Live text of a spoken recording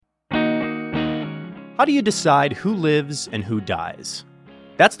How do you decide who lives and who dies?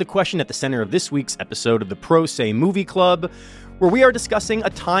 That's the question at the center of this week's episode of the Pro Se Movie Club, where we are discussing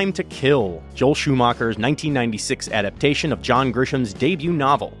A Time to Kill, Joel Schumacher's 1996 adaptation of John Grisham's debut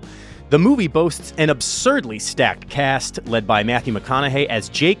novel. The movie boasts an absurdly stacked cast, led by Matthew McConaughey as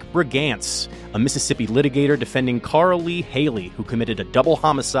Jake Brigance, a Mississippi litigator defending Carl Lee Haley, who committed a double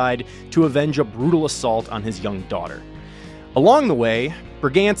homicide to avenge a brutal assault on his young daughter. Along the way,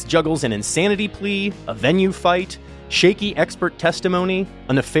 Brigance juggles an insanity plea, a venue fight, shaky expert testimony,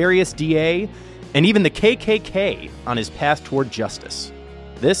 a nefarious DA, and even the KKK on his path toward justice.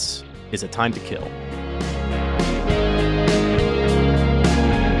 This is A Time to Kill.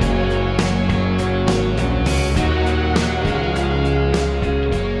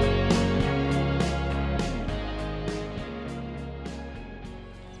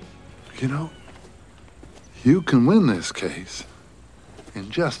 You know, you can win this case, and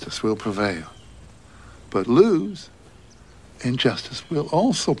justice will prevail. But lose, and justice will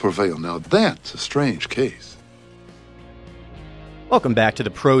also prevail. Now that's a strange case. Welcome back to the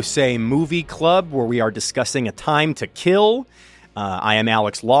Pro Se Movie Club, where we are discussing A Time to Kill. I am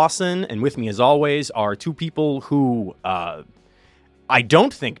Alex Lawson, and with me, as always, are two people who I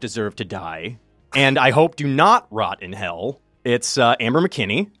don't think deserve to die, and I hope do not rot in hell. It's Amber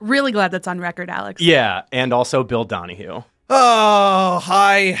McKinney. Really glad that's on record, Alex. Yeah, and also Bill Donahue. Oh,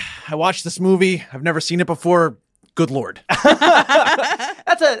 hi. I watched this movie. I've never seen it before. Good Lord.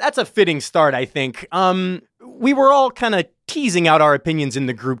 That's a fitting start, I think. We were all kind of teasing out our opinions in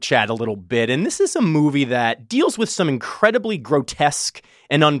the group chat a little bit, and this is a movie that deals with some incredibly grotesque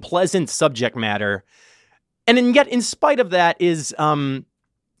and unpleasant subject matter, and yet, in spite of that, is a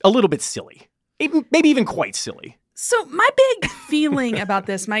little bit silly. Maybe even quite silly. So my big feeling about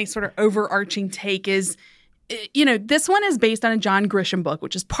this, my sort of overarching take is, you know, this one is based on a John Grisham book,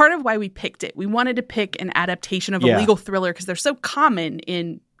 which is part of why we picked it. We wanted to pick an adaptation of a legal thriller because they're so common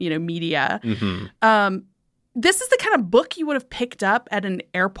in, media. Mm-hmm. This is the kind of book you would have picked up at an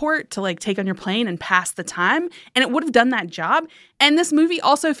airport to, like, take on your plane and pass the time, and it would have done that job. And this movie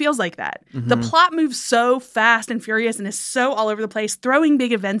also feels like that. Mm-hmm. The plot moves so fast and furious and is so all over the place, throwing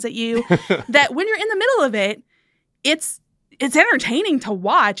big events at you, that when you're in the middle of it, it's entertaining to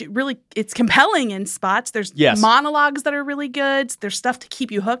watch. It's compelling in spots. There's monologues that are really good. There's stuff to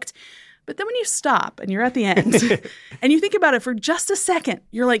keep you hooked. But then when you stop and you're at the end and you think about it for just a second,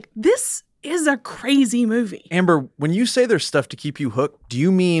 you're like, this is a crazy movie. Amber, when you say there's stuff to keep you hooked, do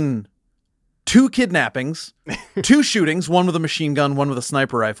you mean 2 kidnappings, 2 shootings, one with a machine gun, one with a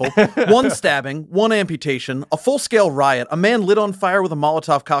sniper rifle, 1 stabbing, 1 amputation, a full-scale riot, a man lit on fire with a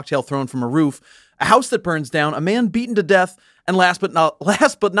Molotov cocktail thrown from a roof, a house that burns down, a man beaten to death, and last but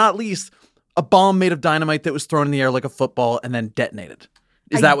not least, a bomb made of dynamite that was thrown in the air like a football and then detonated?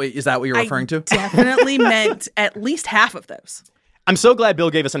 Is that what you're referring to? Definitely meant at least half of those. I'm so glad Bill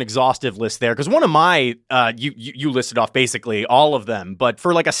gave us an exhaustive list there, because one of my, you listed off basically all of them, but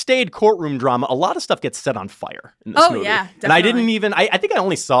for like a staid courtroom drama, a lot of stuff gets set on fire in this movie. Oh, yeah, definitely. And I didn't even, I think I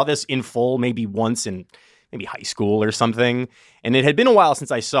only saw this in full maybe once in maybe high school or something, and it had been a while since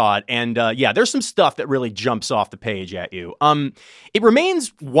I saw it, and there's some stuff that really jumps off the page at you. It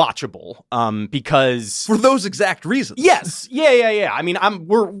remains watchable because for those exact reasons. Yes, yeah. I mean,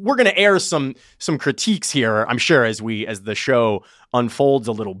 we're gonna air some critiques here, I'm sure, as the show unfolds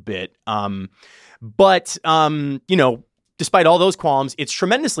a little bit. But despite all those qualms, it's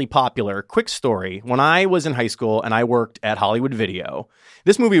tremendously popular. Quick story: when I was in high school and I worked at Hollywood Video,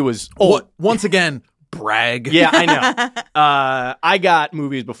 this movie was old. Once again. Brag. Yeah, I know. I got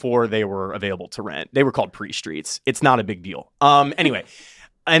movies before they were available to rent. They were called pre-streets. It's not a big deal. Anyway,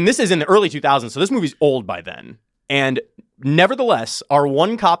 and this is in the early 2000s, so this movie's old by then. And nevertheless, our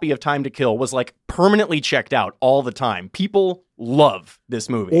 1 copy of Time to Kill was like permanently checked out all the time. People love this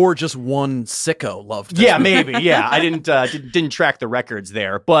movie. Or just one sicko loved it. Yeah, maybe. Yeah, I didn't track the records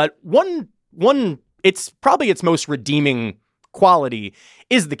there. But one, it's probably its most redeeming quality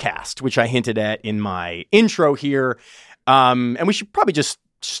is the cast, which I hinted at in my intro here. And we should probably just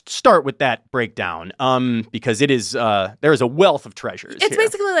start with that breakdown because it is there is a wealth of treasures. It's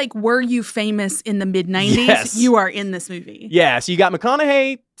basically like, were you famous in the mid-90s? Yes. You are in this movie. Yeah, so you got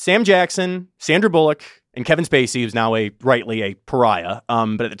McConaughey, Sam Jackson, Sandra Bullock, and Kevin Spacey, who's now rightly a pariah.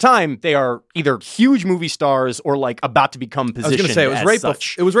 But at the time, they are either huge movie stars or like about to become positioned. I was going to say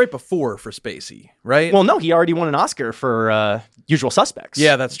it was right before for Spacey, right? Well, no, he already won an Oscar for Usual Suspects.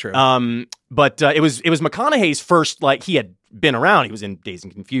 Yeah, that's true. But it was McConaughey's first, like, he had been around. He was in Dazed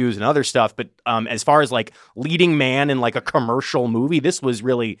and Confused and other stuff. But as far as like leading man in like a commercial movie, this was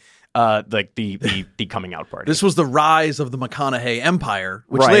really like the coming out party. This was the rise of the McConaughey empire,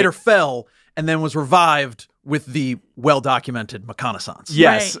 which later fell. and then was revived with the well-documented McConaissance.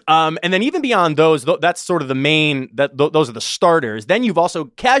 Yes. And then even beyond those, that's sort of the main, those are the starters. Then you've also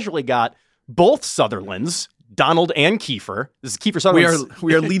casually got both Sutherlands, Donald and Kiefer. This is Kiefer Sutherland.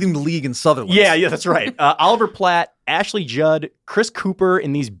 We are leading the league in Sutherland. Yeah, that's right. Oliver Platt, Ashley Judd, Chris Cooper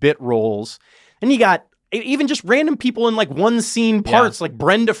in these bit roles. And you got even just random people in like one scene parts, like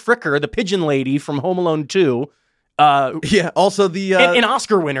Brenda Fricker, the pigeon lady from Home Alone 2. Also the an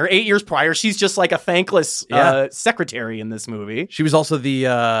Oscar winner 8 years prior. She's just like a thankless secretary in this movie. She was also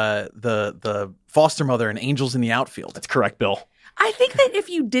the foster mother in Angels in the Outfield. That's correct, Bill. I think that if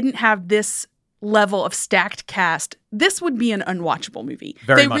you didn't have this level of stacked cast, this would be an unwatchable movie.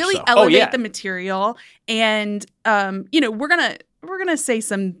 Very they much really so. elevate the material, and we're gonna say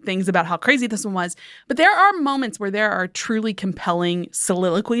some things about how crazy this one was, but there are moments where there are truly compelling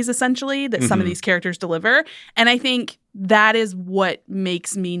soliloquies, essentially, that some of these characters deliver, and I think that is what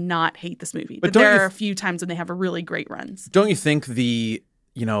makes me not hate this movie. But there are a few times when they have a really great runs. Don't you think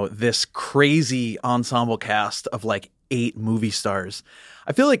this crazy ensemble cast of like 8 movie stars,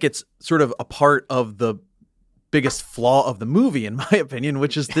 I feel like it's sort of a part of the biggest flaw of the movie, in my opinion,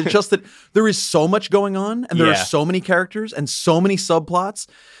 which is just that there is so much going on and there are so many characters and so many subplots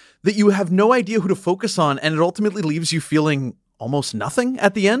that you have no idea who to focus on, and it ultimately leaves you feeling almost nothing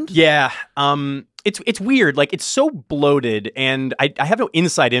at the end. Yeah. It's weird. Like, it's so bloated, and I have no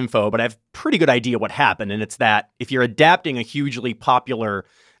inside info, but I have pretty good idea what happened. And it's that if you're adapting a hugely popular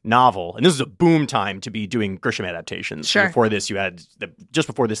novel, and this is a boom time to be doing Grisham adaptations. Sure. Before this, you had just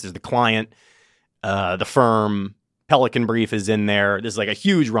before this is The Client, The Firm, Pelican Brief is in there. There's like a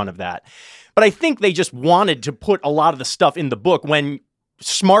huge run of that. But I think they just wanted to put a lot of the stuff in the book when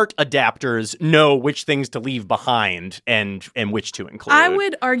smart adapters know which things to leave behind and which to include. I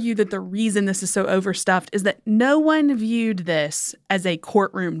would argue that the reason this is so overstuffed is that no one viewed this as a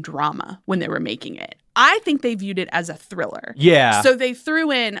courtroom drama when they were making it. I think they viewed it as a thriller. Yeah. So they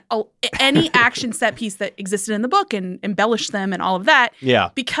threw in any action set piece that existed in the book and embellished them and all of that. Yeah.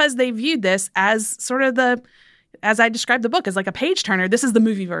 Because they viewed this as sort of as I described the book, as like a page turner. This is the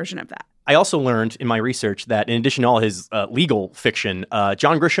movie version of that. I also learned in my research that in addition to all his legal fiction,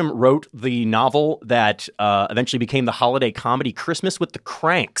 John Grisham wrote the novel that eventually became the holiday comedy Christmas with the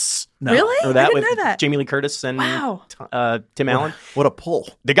Cranks. No. Really? Or that I didn't with know that. Jamie Lee Curtis and Tim Allen. What a pull.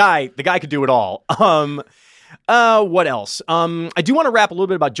 The guy could do it all. What else? I do want to rap a little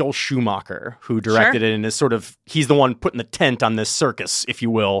bit about Joel Schumacher, who directed it and is sort of, he's the one putting the tent on this circus, if you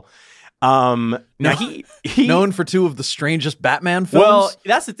will. Now he known for 2 of the strangest Batman films. Well,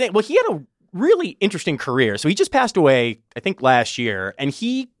 that's the thing. Well, he had a really interesting career. So he just passed away, I think, last year, and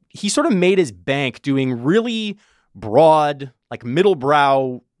he sort of made his bank doing really broad, like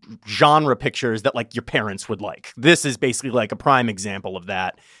middle-brow genre pictures that like your parents would like. This is basically like a prime example of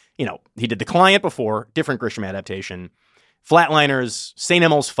that. You know, he did The Client before, different Grisham adaptation, Flatliners, St.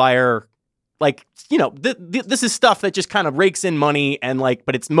 Elmo's Fire. Like, you know, this is stuff that just kind of rakes in money and like,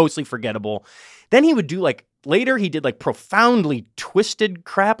 but it's mostly forgettable. Then he would do like, later he did like profoundly twisted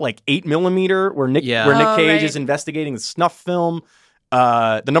crap, like 8mm, where Nick Cage is investigating the snuff film.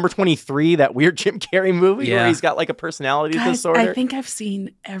 The Number 23, that weird Jim Carrey movie where he's got like a personality disorder. I think I've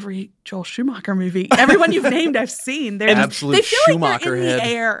seen every Joel Schumacher movie. Everyone you've named, I've seen. They're absolute they feel Schumacher like they're in head. the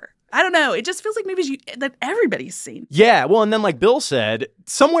air. I don't know. It just feels like movies that everybody's seen. Yeah, well, and then like Bill said,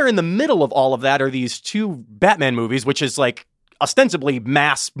 somewhere in the middle of all of that are these 2 Batman movies, which is like ostensibly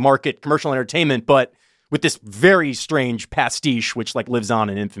mass market commercial entertainment, but with this very strange pastiche, which like lives on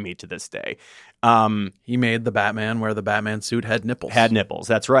in infamy to this day. He made the Batman where the Batman suit had nipples.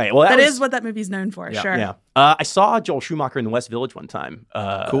 That's right. Well, that is what that movie's known for. Yeah, sure. Yeah. I saw Joel Schumacher in the West Village one time.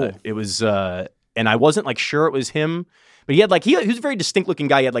 Cool. It was, and I wasn't like sure it was him, but he had like he was a very distinct looking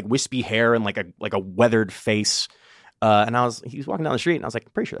guy. He had like wispy hair and like a weathered face. And he was walking down the street, and I was like,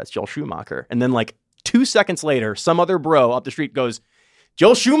 I'm pretty sure that's Joel Schumacher. And then like 2 seconds later, some other bro up the street goes,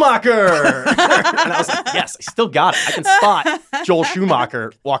 Joel Schumacher! And I was like, yes, I still got it. I can spot Joel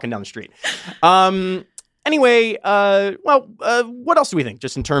Schumacher walking down the street. Anyway, what else do we think,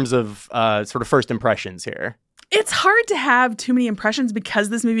 just in terms of sort of first impressions here? It's hard to have too many impressions because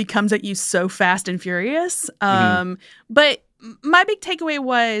this movie comes at you so fast and furious. But my big takeaway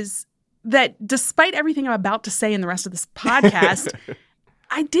was that despite everything I'm about to say in the rest of this podcast,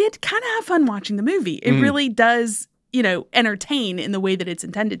 I did kind of have fun watching the movie. It really does, entertain in the way that it's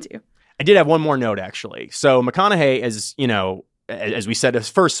intended to. I did have one more note, actually. So McConaughey, as we said, his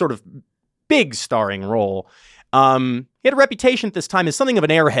first sort of big starring role, he had a reputation at this time as something of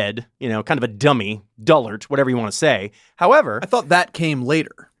an airhead, kind of a dummy, dullard, whatever you want to say. However, I thought that came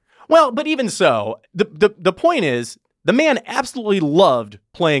later. Well, but even so, the point is, the man absolutely loved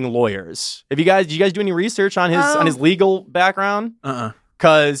playing lawyers. Did you guys do any research on his legal background?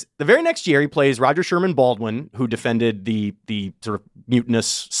 Because the very next year, he plays Roger Sherman Baldwin, who defended the sort of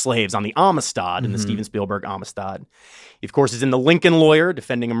mutinous slaves on the Amistad in the Steven Spielberg Amistad. He, of course, is in The Lincoln Lawyer,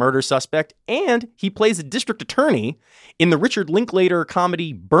 defending a murder suspect, and he plays a district attorney in the Richard Linklater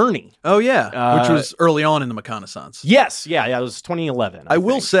comedy Bernie. Oh, yeah, which was early on in the McConaissance. Yes, yeah, it was 2011. I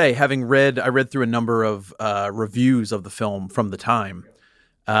will say, I read through a number of reviews of the film from the time.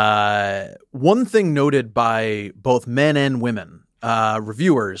 One thing noted by both men and women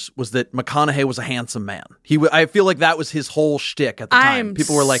reviewers was that McConaughey was a handsome man. I feel like that was his whole shtick at the time.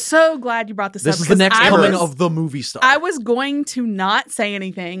 People were like, so glad you brought this up. This is the next coming of the movie star. I was going to not say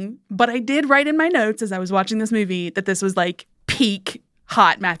anything, but I did write in my notes as I was watching this movie that this was like peak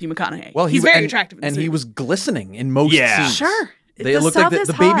hot Matthew McConaughey. Well, he's very attractive in this movie. He was glistening in most scenes. Sure. It looked like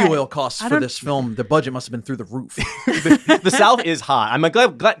the baby oil costs for this film, the budget must have been through the roof. The South is hot. I'm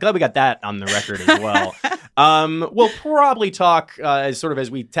glad we got that on the record as well. We'll probably talk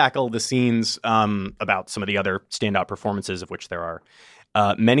as we tackle the scenes about some of the other standout performances, of which there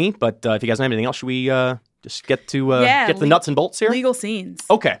are many. But if you guys don't have anything else, should we just get to the nuts and bolts here? Legal scenes.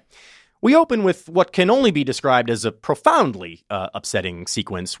 Okay. We open with what can only be described as a profoundly upsetting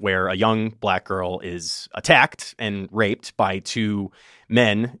sequence where a young black girl is attacked and raped by two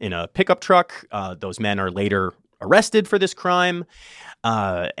men in a pickup truck. Those men are later arrested for this crime.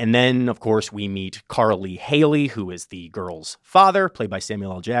 And then, of course, we meet Carl Lee Haley, who is the girl's father, played by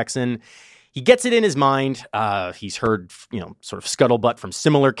Samuel L. Jackson. He gets it in his mind. He's heard, sort of scuttlebutt from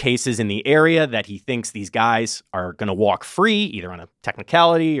similar cases in the area that he thinks these guys are going to walk free, either on a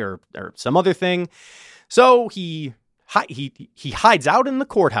technicality or some other thing. So he hides out in the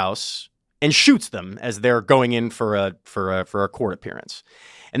courthouse and shoots them as they're going in for a court appearance.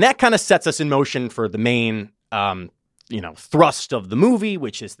 And that kind of sets us in motion for the main, thrust of the movie,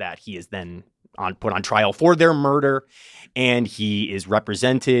 which is that he is then put on trial for their murder, and he is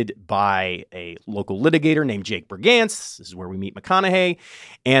represented by a local litigator named Jake Brigance. This is where we meet McConaughey,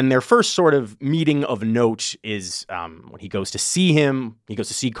 and their first sort of meeting of note is when he goes to see him. He goes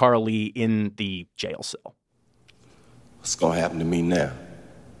to see Carl Lee in the jail cell. What's going to happen to me now?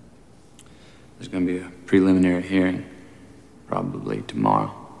 There's going to be a preliminary hearing, probably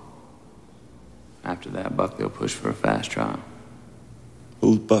tomorrow. After that, Buckley will push for a fast trial.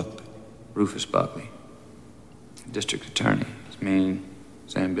 Who's Buckley? Rufus Buckley, district attorney. He's mean,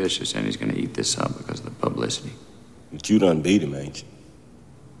 he's ambitious, and he's going to eat this up because of the publicity. But you done beat him, ain't you?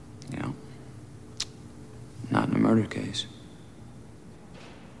 Yeah. Not in a murder case.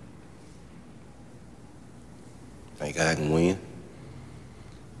 Think I can win?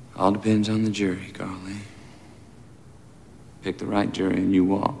 All depends on the jury, Carly. Pick the right jury and you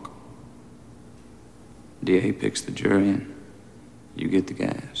walk. DA picks the jury and you get the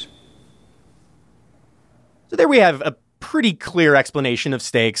gas. So there we have a pretty clear explanation of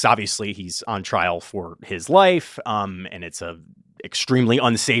stakes. Obviously, he's on trial for his life, and it's a extremely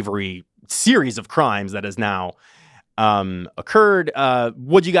unsavory series of crimes that has now occurred.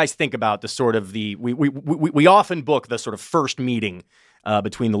 What do you guys think about the sort of we often book the sort of first meeting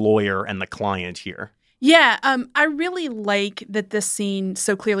between the lawyer and the client here? Yeah, I really like that this scene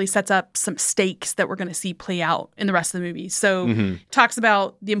so clearly sets up some stakes that we're going to see play out in the rest of the movie. So talks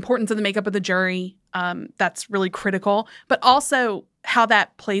about the importance of the makeup of the jury. That's really critical, but also how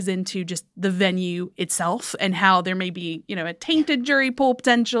that plays into just the venue itself and how there may be, a tainted jury pool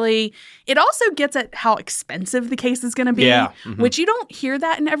potentially. It also gets at how expensive the case is going to be, which you don't hear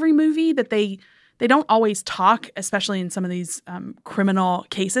that in every movie, that they don't always talk, especially in some of these criminal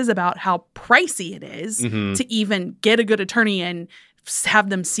cases, about how pricey it is to even get a good attorney and have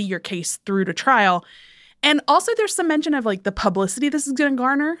them see your case through to trial. And also there's some mention of the publicity this is going to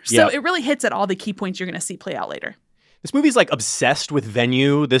garner. So it really hits at all the key points you're going to see play out later. This movie's obsessed with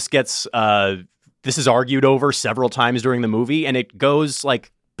venue. This is argued over several times during the movie, and it goes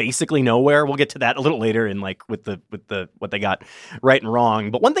basically nowhere. We'll get to that a little later in with the what they got right and wrong.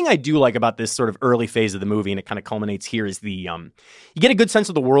 But one thing I do like about this sort of early phase of the movie, and it kind of culminates here, is you get a good sense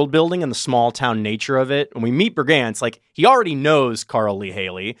of the world building and the small town nature of it. When we meet Brigance, he already knows Carl Lee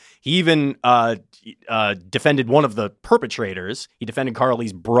Haley. He even defended one of the perpetrators. He defended Carl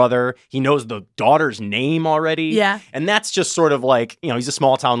Lee's brother. He knows the daughter's name already. Yeah. And that's just sort of he's a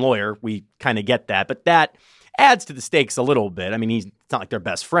small town lawyer. We kind of get that. But that adds to the stakes a little bit. I mean, it's not like they're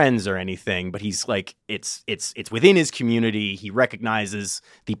best friends or anything, but he's like, it's within his community. He recognizes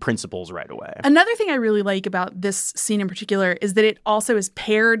the principles right away. Another thing I really like about this scene in particular is that it also is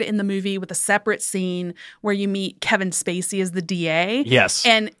paired in the movie with a separate scene where you meet Kevin Spacey as the DA. Yes.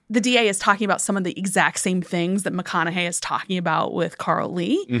 And the DA is talking about some of the exact same things that McConaughey is talking about with Carl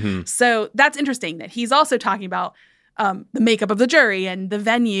Lee. Mm-hmm. So that's interesting that he's also talking about the makeup of the jury and the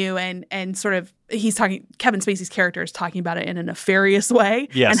venue and sort of Kevin Spacey's character is talking about it in a nefarious way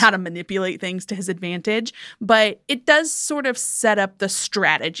and how to manipulate things to his advantage. But it does sort of set up the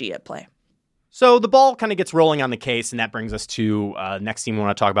strategy at play. So the ball kind of gets rolling on the case, and that brings us to the next scene we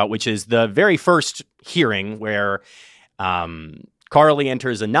want to talk about, which is the very first hearing where Carl Lee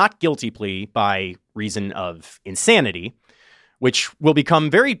enters a not guilty plea by reason of insanity, which will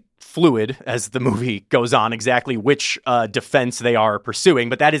become very fluid as the movie goes on, exactly which defense they are pursuing.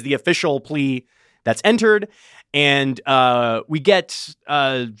 But that is the official plea that's entered. And we get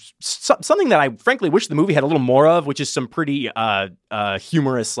something that I frankly wish the movie had a little more of, which is some pretty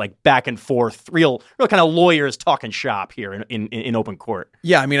humorous, like back and forth, real kind of lawyers talking shop here in open court.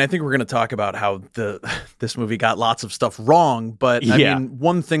 Yeah, I mean, I think we're going to talk about how this movie got lots of stuff wrong, but I mean,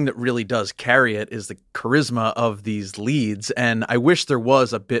 one thing that really does carry it is the charisma of these leads, and I wish there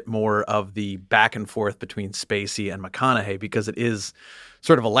was a bit more of the back and forth between Spacey and McConaughey, because it is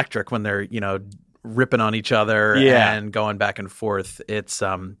sort of electric when they're, ripping on each other and going back and forth. It's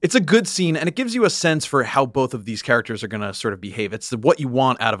a good scene, and it gives you a sense for how both of these characters are going to sort of behave. It's what you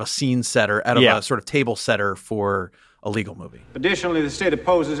want out of a scene setter, out of a sort of table setter for a legal movie. Additionally, the state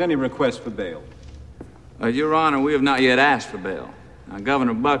opposes any request for bail. Your Honor, we have not yet asked for bail. Now,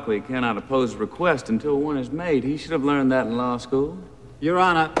 Governor Buckley cannot oppose a request until one is made. He should have learned that in law school. Your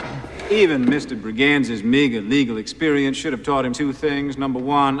Honor, even Mr. Briganza's meager legal experience should have taught him two things. Number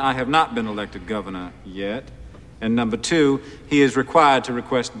one, I have not been elected governor yet. And number two, he is required to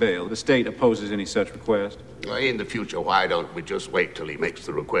request bail. The state opposes any such request. In the future, why don't we just wait till he makes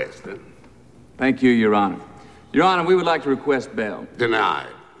the request, then? Thank you, Your Honor. Your Honor, we would like to request bail. Denied.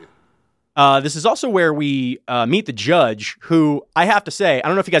 This is also where we meet the judge, who I have to say, I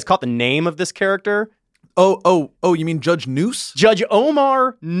don't know if you guys caught the name of this character. Oh, you mean Judge Noose? Judge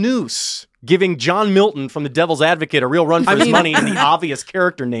Omar Noose, giving John Milton from The Devil's Advocate a real run for his money in the obvious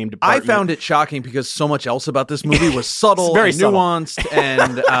character name department. I found it shocking because so much else about this movie was subtle, very and nuanced,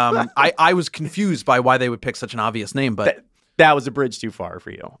 and I was confused by why they would pick such an obvious name, but that was a bridge too far for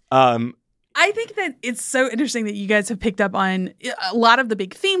you. I think that it's so interesting that you guys have picked up on a lot of the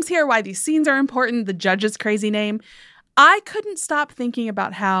big themes here, why these scenes are important, the judge's crazy name. I couldn't stop thinking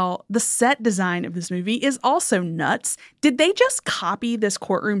about how the set design of this movie is also nuts. Did they just copy this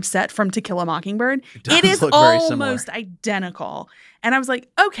courtroom set from To Kill a Mockingbird? It is almost identical. And I was like,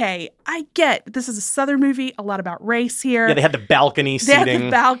 okay, I get this is a Southern movie, a lot about race here. Yeah, they had the balcony seating. They had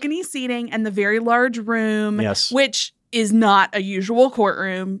the balcony seating and the very large room, which is not a usual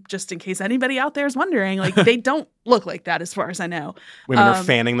courtroom, just in case anybody out there is wondering. Like, they don't look like that as far as I know. Women are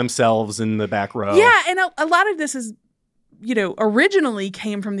fanning themselves in the back row. Yeah, and a lot of this is, originally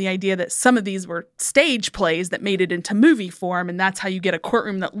came from the idea that some of these were stage plays that made it into movie form, and that's how you get a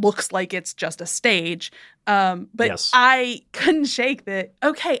courtroom that looks like it's just a stage. But I couldn't shake that.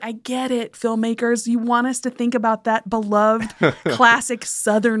 Okay, I get it, filmmakers. You want us to think about that beloved classic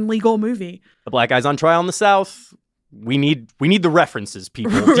Southern legal movie. The Black Guys on Trial in the South. We need the references,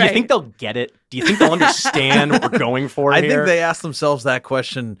 people. Do you think they'll get it? Do you think they'll understand what we're going for here? I think they asked themselves that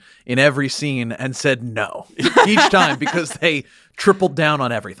question in every scene and said no each time because they tripled down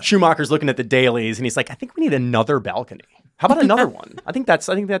on everything. Schumacher's looking at the dailies and he's like, I think we need another balcony. How about another one? I think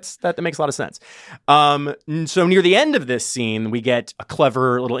that makes a lot of sense. So near the end of this scene, we get a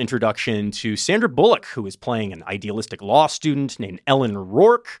clever little introduction to Sandra Bullock, who is playing an idealistic law student named Ellen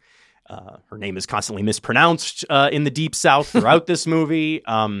Rourke. Her name is constantly mispronounced in the Deep South throughout this movie.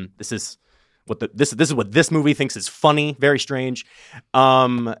 This is what this movie thinks is funny, very strange.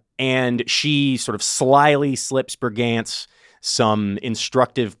 And she sort of slyly slips Brigance some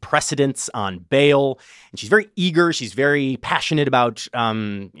instructive precedents on bail, and she's very eager. She's very passionate about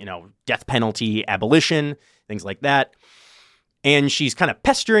death penalty abolition, things like that. And she's kind of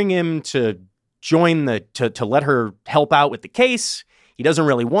pestering him to join to let her help out with the case. He doesn't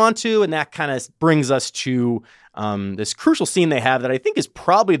really want to, and that kind of brings us to this crucial scene they have that I think is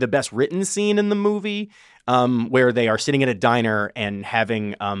probably the best written scene in the movie, where they are sitting at a diner and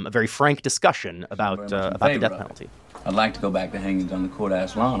having a very frank discussion about the death penalty. I'd like to go back to hangings on the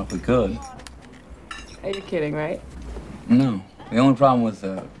courthouse lawn if we could. Are you kidding, right? No. The only problem with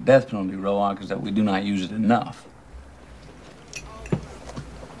the death penalty, Roark, is that we do not use it enough.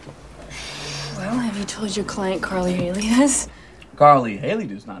 Well, have you told your client Carly Haley this? Carly Haley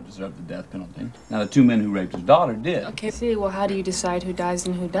does not deserve the death penalty. Now, the two men who raped his daughter did. Okay, see, well, how do you decide who dies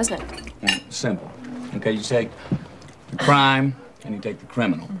and who doesn't? Well, simple. Okay, you take the crime and you take the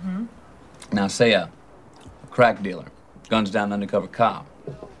criminal. Now, say a crack dealer guns down an undercover cop.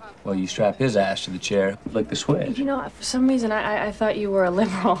 Well, you strap his ass to the chair, flick the switch. You know, for some reason, I thought you were a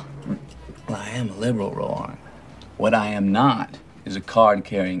liberal. Well, I am a liberal, Roar. What I am not is a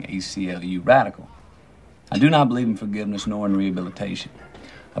card-carrying ACLU radical. I do not believe in forgiveness nor in rehabilitation.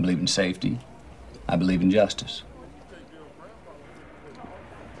 I believe in safety. I believe in justice.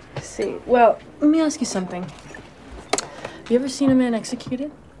 See, well, let me ask you something. You ever seen a man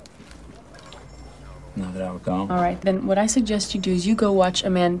executed? Not that I recall. All right, then what I suggest you do is you go watch a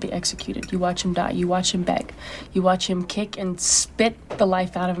man be executed. You watch him die. You watch him beg. You watch him kick and spit the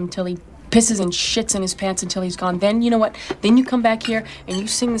life out of him till he pisses and shits in his pants until he's gone. Then, you know what? Then you come back here and you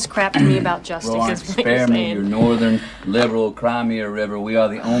sing this crap to me about justice. Rowan, That's what you're spare me saying. your northern, liberal, cry me a river. We are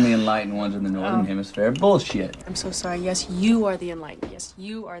the only enlightened ones in the northern hemisphere. Bullshit. I'm so sorry. Yes, you are the enlightened. Yes,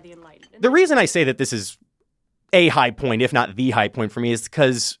 you are the enlightened. The reason I say that this is a high point, if not the high point for me, is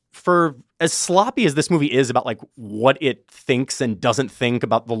because for as sloppy as this movie is about like what it thinks and doesn't think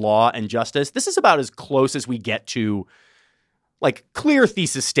about the law and justice, this is about as close as we get to like clear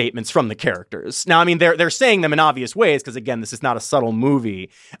thesis statements from the characters. Now, I mean, they're saying them in obvious ways because, again, this is not a subtle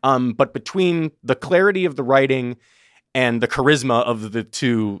movie. But between the clarity of the writing and the charisma of the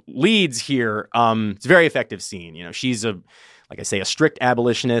two leads here, it's a very effective scene. You know, she's like I say, a strict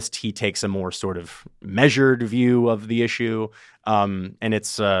abolitionist. He takes a more sort of measured view of the issue. And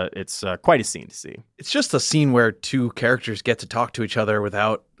it's quite a scene to see. It's just a scene where two characters get to talk to each other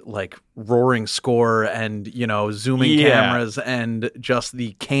without like roaring score and, you know, zooming cameras and just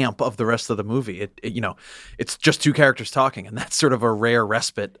the camp of the rest of the movie. You know, it's just two characters talking, and that's sort of a rare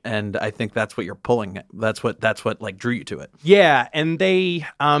respite. And I think that's what you're pulling at. That's what like drew you to it. Yeah. And they,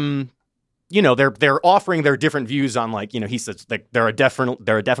 you know, they're offering their different views on, like, you know, he says like there are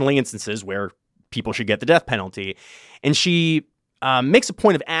definitely instances where people should get the death penalty. And she makes a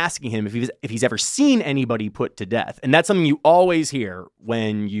point of asking him if he's ever seen anybody put to death. And that's something you always hear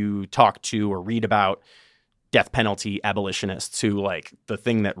when you talk to or read about death penalty abolitionists, who, like, the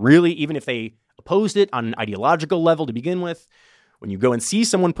thing that really, even if they opposed it on an ideological level to begin with, when you go and see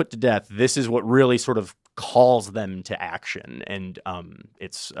someone put to death, this is what really sort of calls them to action. And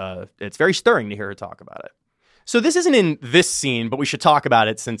it's very stirring to hear her talk about it. So this isn't in this scene, but we should talk about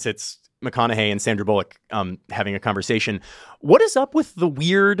it since it's McConaughey and Sandra Bullock having a conversation. What is up with the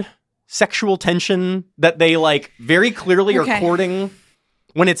weird sexual tension that they, like, very clearly are courting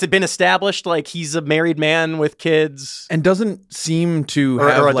when it's been established, like, he's a married man with kids and doesn't seem to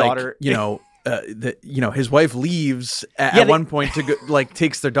have or a like, daughter, you know. You know, his wife leaves at one point to go, like,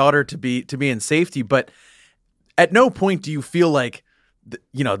 takes their daughter to be in safety, but at no point do you feel like,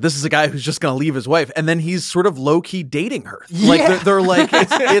 you know, this is a guy who's just going to leave his wife, and then he's sort of low key dating her. Like they're like,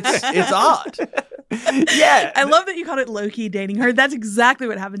 it's odd. Yeah, I love that you called it low key dating her. That's exactly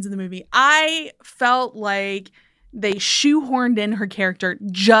what happens in the movie. I felt like they shoehorned in her character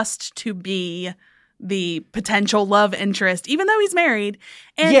just to be the potential love interest, even though he's married.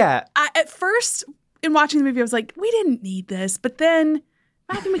 And at first, in watching the movie, I was like, we didn't need this. But then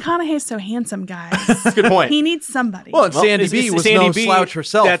Matthew McConaughey is so handsome, guys. Good point. He needs somebody. Well, and Sandy B was no slouch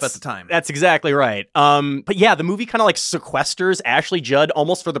herself at the time. That's exactly right. But yeah, the movie kind of like sequesters Ashley Judd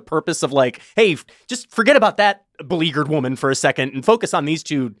almost for the purpose of, like, hey, just forget about that beleaguered woman for a second and focus on these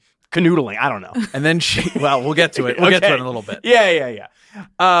two canoodling. I don't know. And then we'll get to it. We'll get to it in a little bit. Yeah.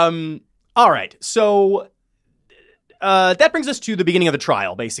 All right. So that brings us to the beginning of the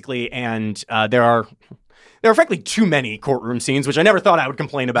trial, basically. And there are frankly too many courtroom scenes, which I never thought I would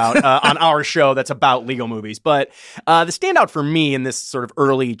complain about on our show that's about legal movies. But the standout for me in this sort of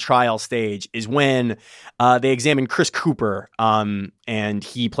early trial stage is when they examine Chris Cooper, and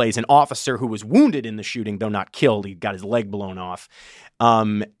he plays an officer who was wounded in the shooting, though not killed. He got his leg blown off.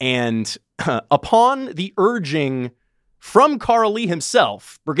 And upon the urging from Carl Lee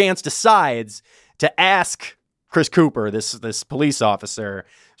himself, Brigance decides to ask Chris Cooper, this police officer,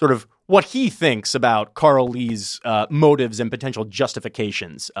 sort of what he thinks about Carl Lee's motives and potential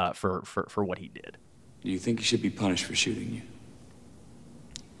justifications for what he did. Do you think he should be punished for shooting you?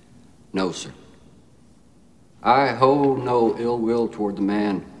 No, sir. I hold no ill will toward the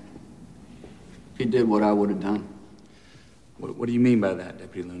man. He did what I would have done. What do you mean by that,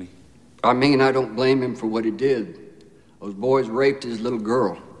 Deputy Looney? I mean, I don't blame him for what he did. Those boys raped his little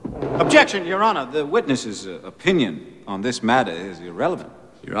girl. Objection, Your Honor. The witness's opinion on this matter is irrelevant.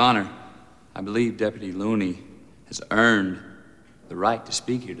 Your Honor, I believe Deputy Looney has earned the right to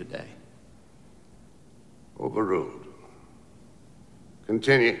speak here today. Overruled.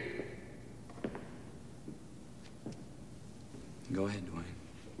 Continue. Go ahead, Dwayne.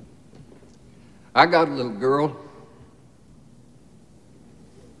 I got a little girl.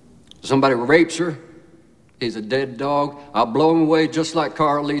 Somebody rapes her. He's a dead dog. I'll blow him away just like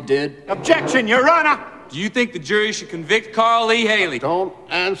Carl Lee did. Objection, Your Honor! Do you think the jury should convict Carl Lee Haley? Don't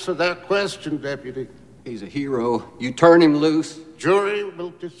answer that question, Deputy. He's a hero. You turn him loose. Jury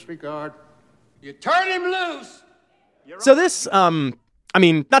will disregard. You turn him loose! So this, I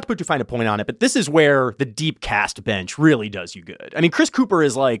mean, not to put too fine a point on it, but this is where the deep cast bench really does you good. I mean, Chris Cooper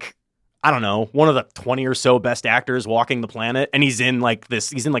is like, I don't know, one of the 20 or so best actors walking the planet, and he's in like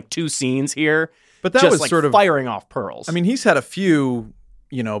 2 scenes here. But that just was like sort of firing off pearls. I mean, he's had a few,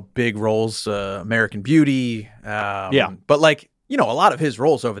 big roles, American Beauty. Yeah. But like, a lot of his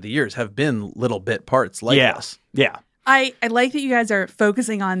roles over the years have been little bit parts like this. Yeah. I like that you guys are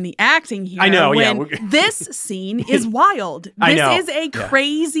focusing on the acting here. I know, when this scene is wild. I know. This is a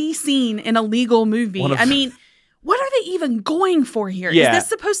crazy scene in a legal movie. I mean, what are they even going for here? Yeah. Is this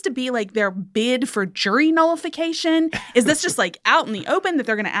supposed to be like their bid for jury nullification? Is this just like out in the open that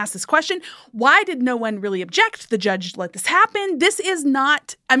they're going to ask this question? Why did no one really object? The judge let this happen. This is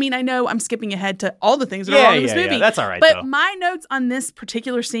not, I mean, I know I'm skipping ahead to all the things that are wrong in this movie. Yeah, that's all right, But though. my notes on this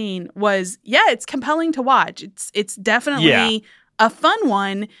particular scene was, it's compelling to watch. It's definitely a fun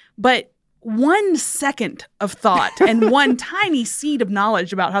one, but 1 second of thought and one tiny seed of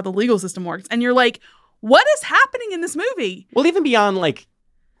knowledge about how the legal system works. And you're like, what is happening in this movie? Well, even beyond like,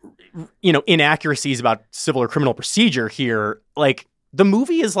 inaccuracies about civil or criminal procedure here, like the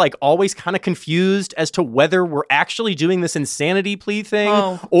movie is like always kind of confused as to whether we're actually doing this insanity plea thing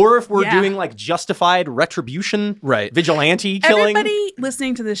or if we're doing like justified retribution, vigilante killing. Everybody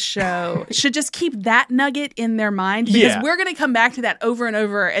listening to this show should just keep that nugget in their mind because we're going to come back to that over and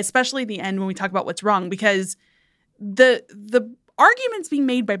over, especially at the end when we talk about what's wrong, because the arguments being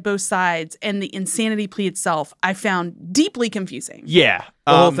made by both sides and the insanity plea itself, I found deeply confusing. Yeah.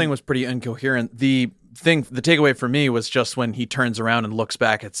 The whole thing was pretty incoherent. The takeaway for me was just when he turns around and looks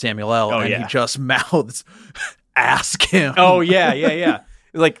back at Samuel L. He just mouths, ask him. Oh, yeah.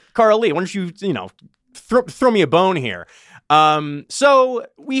 Like, Carl Lee, why don't you, throw me a bone here. So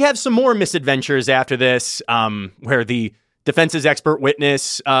we have some more misadventures after this, where the defense's expert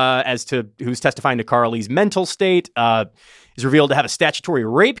witness as to who's testifying to Carl Lee's mental state is revealed to have a statutory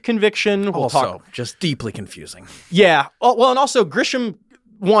rape conviction. Just deeply confusing. Yeah. Well, and also Grisham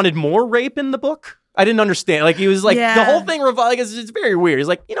wanted more rape in the book. I didn't understand. Like, he was like, the whole thing it's very weird. He's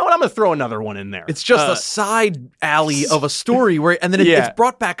like, you know what? I'm going to throw another one in there. It's just a side alley of a story and then it's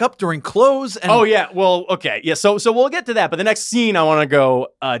brought back up during close. And Well, okay. Yeah. So we'll get to that. But the next scene I want to go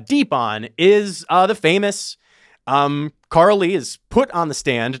deep on is the famous Carl Lee is put on the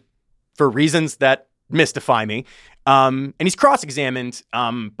stand for reasons that mystify me. And he's cross-examined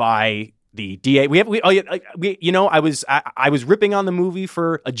by the DA. I was ripping on the movie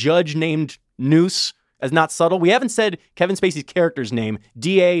for a judge named Noose as not subtle. We haven't said Kevin Spacey's character's name,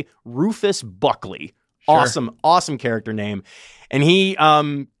 DA Rufus Buckley. Sure. Awesome character name. And he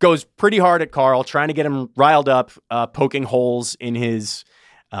goes pretty hard at Carl, trying to get him riled up, poking holes in his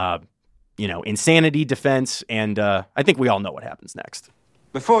insanity defense. And I think we all know what happens next.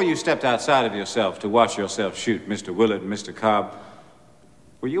 Before you stepped outside of yourself to watch yourself shoot Mr. Willard and Mr. Cobb,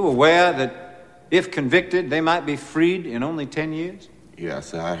 were you aware that if convicted, they might be freed in only 10 years? Yes,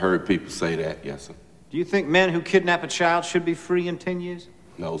 sir. I heard people say that, yes, sir. Do you think men who kidnap a child should be free in 10 years?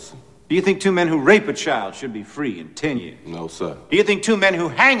 No, sir. Do you think 2 men who rape a child should be free in 10 years? No, sir. Do you think 2 men who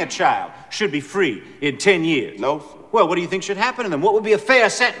hang a child should be free in 10 years? No, sir. Well, what do you think should happen to them? What would be a fair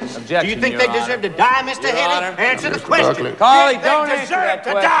sentence? Objection, do you think Your they deserve Honor. to die, Mr. Your Haley? Honor. Answer the question. Buckley. Carly, Did don't they answer that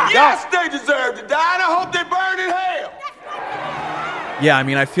deserve to question. die? Yes, they deserve to die, and I hope they burn in hell. Yeah, I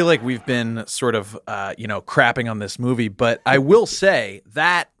mean, I feel like we've been sort of, crapping on this movie, but I will say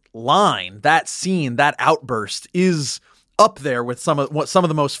that line, that scene, that outburst is up there with some of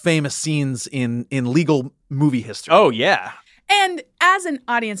the most famous scenes in legal movie history. Oh, yeah. And as an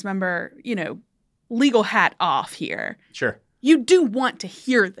audience member, legal hat off here. Sure. You do want to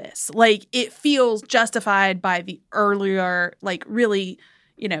hear this. Like, it feels justified by the earlier, like, really,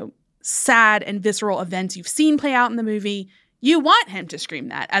 sad and visceral events you've seen play out in the movie. You want him to scream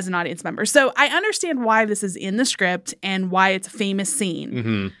that as an audience member. So I understand why this is in the script and why it's a famous scene.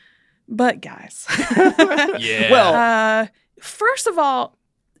 Mm-hmm. But guys. Yeah. Well, first of all,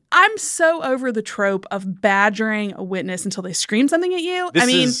 I'm so over the trope of badgering a witness until they scream something at you.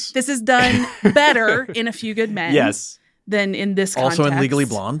 This is done better in A Few Good Men. Yes. Than in this context. Also in Legally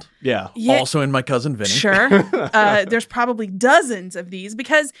Blonde. Yeah. Also in My Cousin Vinny. Sure. There's probably dozens of these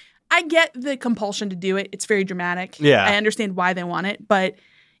because I get the compulsion to do it. It's very dramatic. Yeah. I understand why they want it, but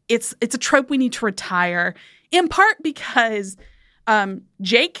it's a trope we need to retire, in part because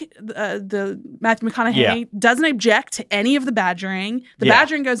Jake, the Matthew McConaughey, doesn't object to any of the badgering. The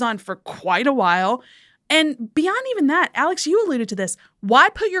badgering goes on for quite a while. And beyond even that, Alex, you alluded to this. Why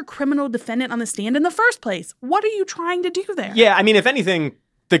put your criminal defendant on the stand in the first place? What are you trying to do there? Yeah, I mean, if anything,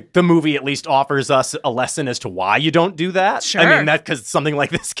 the movie at least offers us a lesson as to why you don't do that. Sure. I mean, that because something like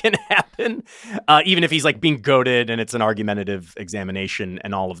this can happen, even if he's like being goaded and it's an argumentative examination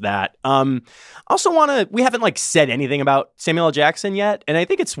and all of that. Also we haven't like said anything about Samuel L. Jackson yet. And I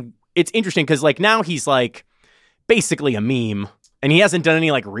think it's interesting because like now he's like basically a meme and he hasn't done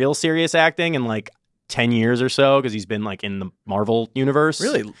any like real serious acting in like 10 years or so because he's been like in the Marvel universe.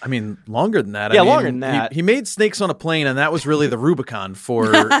 Really? I mean, longer than that. Yeah, I mean, longer than that. He made Snakes on a Plane, and that was really the Rubicon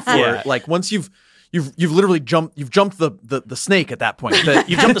for like once you've literally jumped the snake at that point.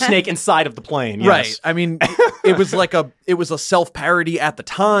 You've jumped the snake inside of the plane. Yes. Right. I mean, it was a self-parody at the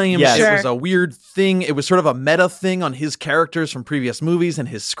time. Yes. It was a weird thing. It was sort of a meta thing on his characters from previous movies and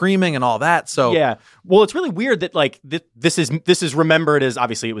his screaming and all that. So yeah. Well, it's really weird that like this is remembered as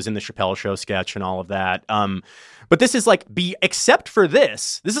obviously it was in the Chappelle Show sketch and all of that. But this is like except for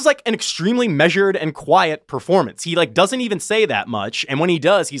this is like an extremely measured and quiet performance. He like doesn't even say that much, and when he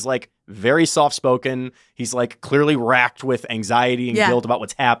does, he's like very soft spoken. He's like clearly racked with anxiety and guilt about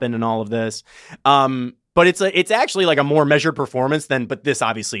what's happened and all of this. But it's actually like a more measured performance but this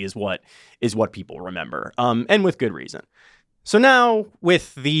obviously is what people remember. And with good reason. So now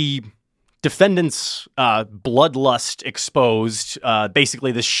with the defendant's bloodlust exposed,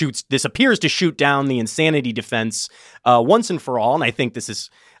 basically this appears to shoot down the insanity defense once and for all. And I think this is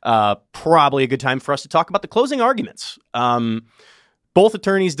probably a good time for us to talk about the closing arguments. Both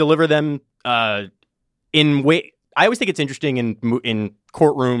attorneys deliver them in way. I always think it's interesting in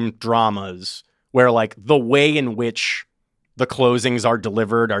courtroom dramas where like the way in which the closings are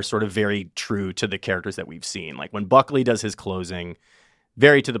delivered are sort of very true to the characters that we've seen. Like when Buckley does his closing,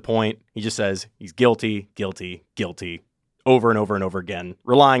 very to the point, he just says he's guilty, guilty, guilty, over and over and over again,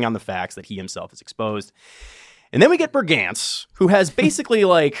 relying on the facts that he himself has exposed. And then we get Bergantz, who has basically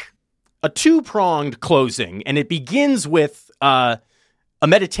like a two-pronged closing, and it begins with a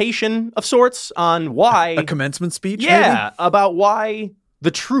meditation of sorts on why... A commencement speech, maybe? About why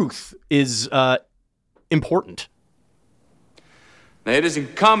the truth is important. Now, it is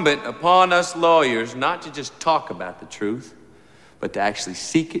incumbent upon us lawyers not to just talk about the truth, but to actually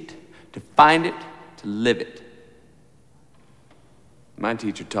seek it, to find it, to live it. My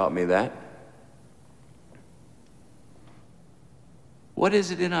teacher taught me that. What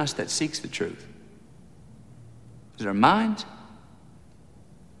is it in us that seeks the truth? Is it our minds?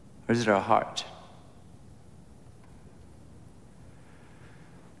 Or is it our hearts?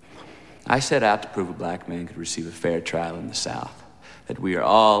 I set out to prove a black man could receive a fair trial in the South, that we are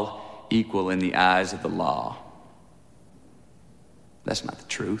all equal in the eyes of the law. That's not the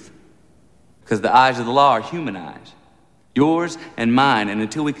truth. Because the eyes of the law are human eyes, yours and mine, and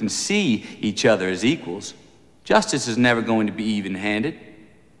until we can see each other as equals, justice is never going to be even-handed.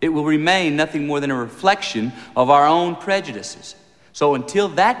 It will remain nothing more than a reflection of our own prejudices. So until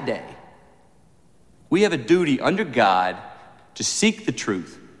that day, we have a duty under God to seek the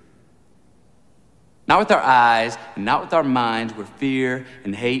truth. Not with our eyes and not with our minds where fear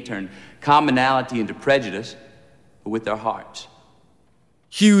and hate turn commonality into prejudice, but with our hearts.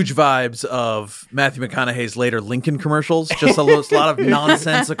 Huge vibes of Matthew McConaughey's later Lincoln commercials. Just a lot of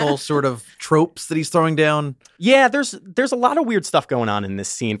nonsensical sort of tropes that he's throwing down. Yeah, there's a lot of weird stuff going on in this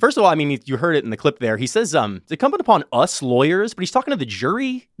scene. First of all, I mean, you heard it in the clip there. He says, it's incumbent upon us lawyers, but he's talking to the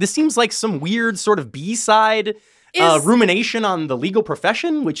jury. This seems like some weird sort of B-side rumination on the legal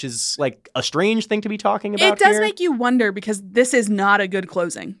profession, which is like a strange thing to be talking about. It does make you wonder because this is not a good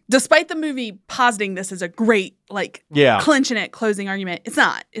closing. Despite the movie positing this as a great, clinching it closing argument, it's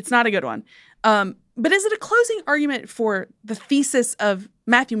not. It's not a good one. But is it a closing argument for the thesis of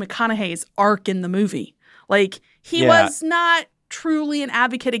Matthew McConaughey's arc in the movie? Like, he was not truly an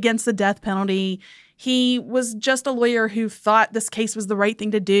advocate against the death penalty. He was just a lawyer who thought this case was the right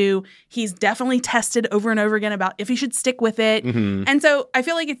thing to do. He's definitely tested over and over again about if he should stick with it. Mm-hmm. And so I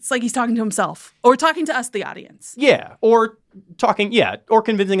feel like it's like he's talking to himself or talking to us, the audience. Yeah. Or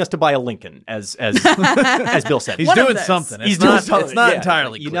convincing us to buy a Lincoln, as Bill said. He's doing something. It's not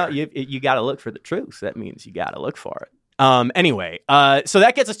entirely clear. You got to look for the truth. That means you got to look for it. Anyway, so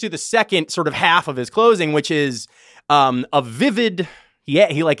that gets us to the second sort of half of his closing, which is a vivid...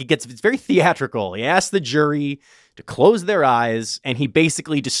 it's very theatrical. He asks the jury to close their eyes, and he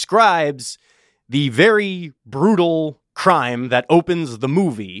basically describes the very brutal crime that opens the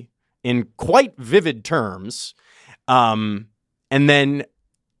movie in quite vivid terms, and then,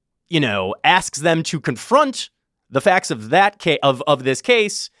 asks them to confront the facts of that of this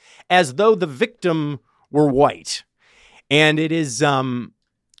case as though the victim were white. And it is,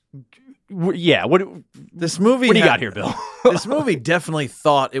 what this movie? What do you got here, Bill? This movie definitely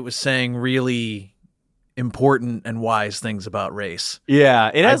thought it was saying really important and wise things about race.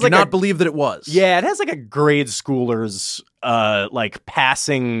 Yeah, it has I do not believe that it was. Yeah, it has like a grade schooler's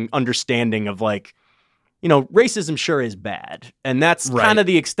passing understanding of racism sure is bad, and that's kind of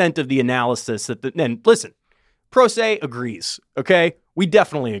the extent of the analysis. And listen, Pro Se agrees. Okay, we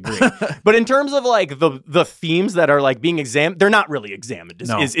definitely agree. But in terms of the themes that are being examined, they're not really examined.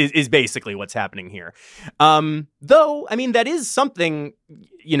 Is basically what's happening here. Though, I mean, that is something.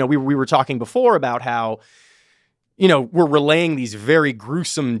 We were talking before about how we're relaying these very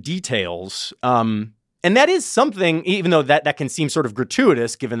gruesome details. And that is something, even though that can seem sort of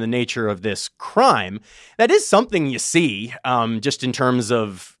gratuitous given the nature of this crime, that is something you see just in terms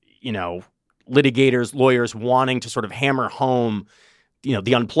of, litigators, lawyers wanting to sort of hammer home,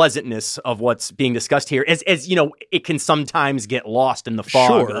 the unpleasantness of what's being discussed here, as it can sometimes get lost in the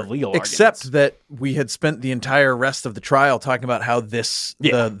fog of legal arguments. Except that we had spent the entire rest of the trial talking about how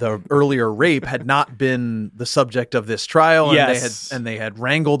the earlier rape had not been the subject of this trial, and they had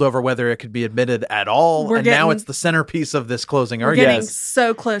wrangled over whether it could be admitted at all, now it's the centerpiece of this closing argument. We're getting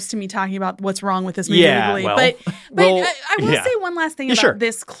so close to me talking about what's wrong with this movie. But I will say one last thing about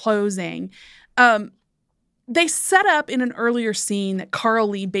this closing. They set up in an earlier scene that Carl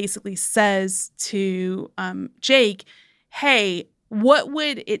Lee basically says to Jake, hey, what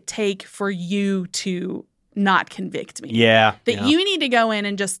would it take for you to not convict me? Yeah. You need to go in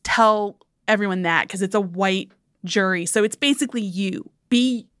and just tell everyone that because it's a white jury. So it's basically you.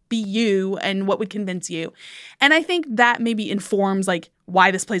 Be you and what would convince you. And I think that maybe informs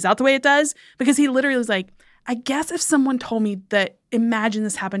why this plays out the way it does, because he literally was like, I guess if someone told me that, imagine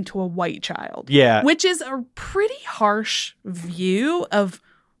this happened to a white child. Yeah. Which is a pretty harsh view of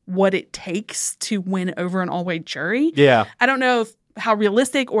what it takes to win over an all-white jury. Yeah. I don't know how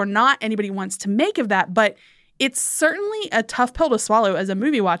realistic or not anybody wants to make of that, but it's certainly a tough pill to swallow as a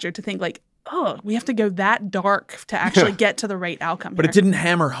movie watcher to think we have to go that dark to actually get to the right outcome. But it didn't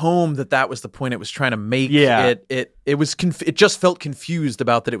hammer home that was the point it was trying to make. Yeah. It just felt confused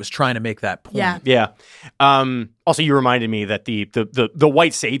about that it was trying to make that point. Yeah. Also, you reminded me that the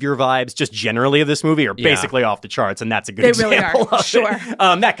white savior vibes just generally of this movie are basically off the charts, and that's a good example. Really are. Sure.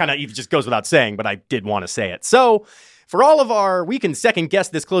 That kind of even just goes without saying, but I did want to say it. So for all of we can second guess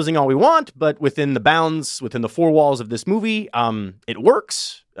this closing all we want, but within the four walls of this movie, it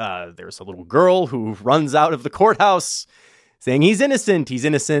works. There's a little girl who runs out of the courthouse saying he's innocent.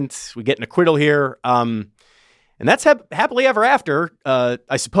 We get an acquittal here. And that's happily ever after,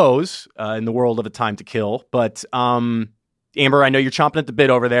 I suppose, in the world of A Time to Kill. But Amber, I know you're chomping at the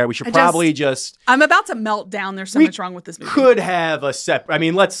bit over there. We should probably just... I'm about to melt down. There's so much wrong with this movie. Could have a separate... I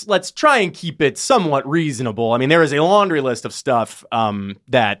mean, let's try and keep it somewhat reasonable. I mean, there is a laundry list of stuff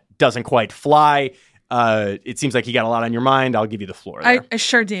that doesn't quite fly. It seems like you got a lot on your mind. I'll give you the floor there. I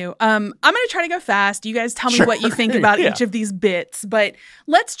sure do. I'm going to try to go fast. You guys tell me what you think about each of these bits. But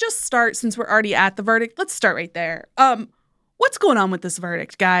let's just start, since we're already at the verdict. Let's start right there. What's going on with this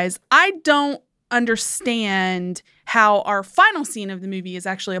verdict, guys? I don't understand how our final scene of the movie is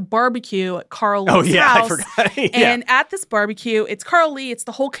actually a barbecue at Carl Lee's house. I forgot. And at this barbecue, it's Carl Lee. It's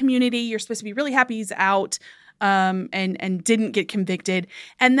the whole community. You're supposed to be really happy he's out. And didn't get convicted.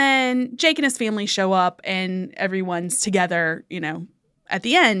 And then Jake and his family show up and everyone's together, at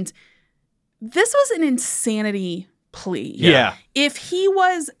the end. This was an insanity plea. Yeah. If he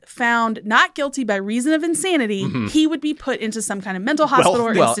was found not guilty by reason of insanity, he would be put into some kind of mental hospital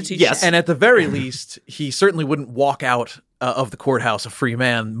or institution. Yes, and at the very least, he certainly wouldn't walk out of the courthouse a free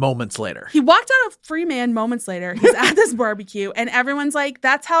man moments later. He walked out a free man moments later. He's at this barbecue, and everyone's like,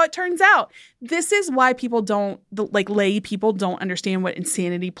 that's how it turns out. This is why people lay people don't understand what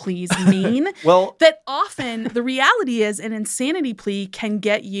insanity pleas mean. That often the reality is an insanity plea can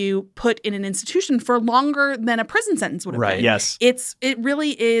get you put in an institution for longer than a prison sentence would have been. Yes. It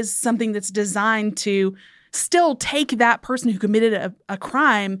really is something that's designed to still take that person who committed a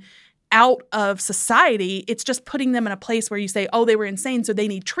crime out of society. It's just putting them in a place where you say, oh, they were insane, so they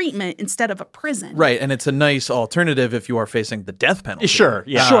need treatment instead of a prison. Right, and it's a nice alternative if you are facing the death penalty. Sure,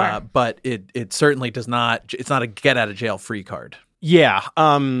 yeah. Sure. But it certainly does not, it's not a get-out-of-jail-free card. Yeah.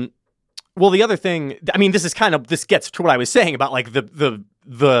 Well, the other thing, I mean, this gets to what I was saying about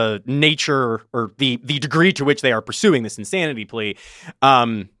the nature or the degree to which they are pursuing this insanity plea.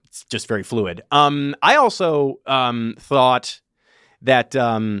 It's just very fluid. I also thought that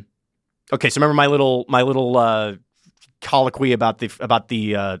Okay, so remember my little colloquy about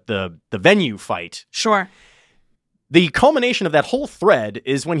the venue fight. Sure. The culmination of that whole thread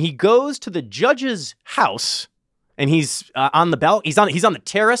is when he goes to the judge's house and he's on the he's on the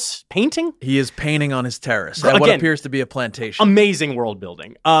terrace painting. He is painting on his terrace at what appears to be a plantation. Amazing world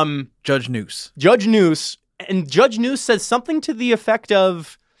building. Judge Noose. And Judge Noose says something to the effect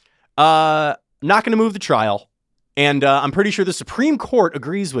of, not going to move the trial. And I'm pretty sure the Supreme Court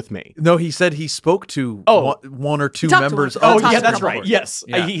agrees with me. No, he said he spoke to one or two members. That's right. Yes,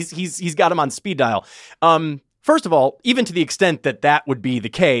 yeah. He's got him on speed dial. First of all, even to the extent that would be the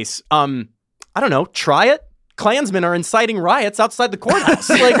case, I don't know. Try it. Klansmen are inciting riots outside the courthouse.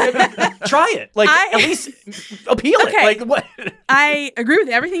 Try it. At least appeal it. What? I agree with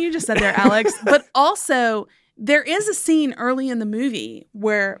everything you just said there, Alex. But also, there is a scene early in the movie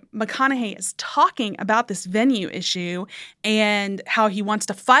where McConaughey is talking about this venue issue and how he wants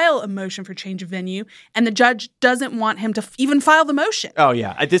to file a motion for change of venue, and the judge doesn't want him to even file the motion. Oh,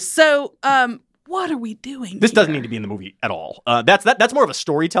 yeah. What are we doing? This doesn't need to be in the movie at all. That's more of a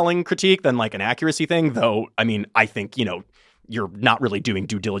storytelling critique than like an accuracy thing, though. I mean, I think, you're not really doing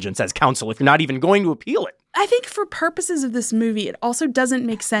due diligence as counsel if you're not even going to appeal it. I think for purposes of this movie, it also doesn't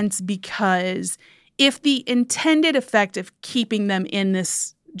make sense because if the intended effect of keeping them in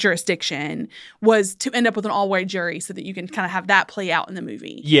this jurisdiction was to end up with an all-white jury so that you can kind of have that play out in the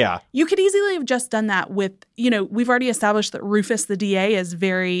movie. Yeah. You could easily have just done that with, we've already established that Rufus, the DA, is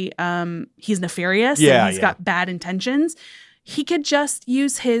very, he's nefarious and he's got bad intentions. He could just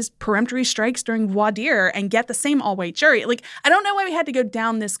use his peremptory strikes during voir dire and get the same all-white jury. I don't know why we had to go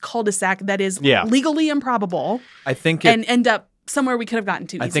down this cul-de-sac that is legally improbable. I think and end up somewhere we could have gotten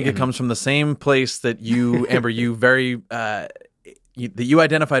to easier. I think it comes from the same place that you, Amber, that you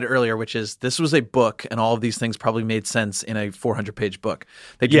identified earlier, which is this was a book, and all of these things probably made sense in a 400-page book.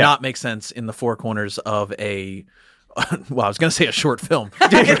 They do not make sense in the four corners of a. Well, I was going to say a short film.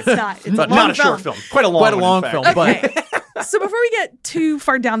 It's not. It's not a short film. Quite a long film. Okay. But so before we get too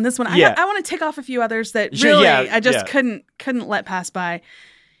far down this one, I want to tick off a few others that I just couldn't let pass by.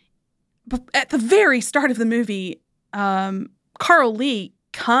 But at the very start of the movie, Carl Lee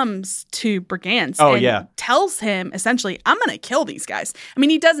comes to Brigance and tells him essentially, I'm going to kill these guys. I mean,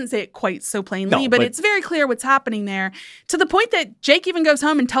 he doesn't say it quite so plainly, but it's very clear what's happening there, to the point that Jake even goes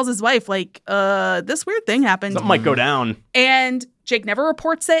home and tells his wife, this weird thing happened. Something might go down. And Jake never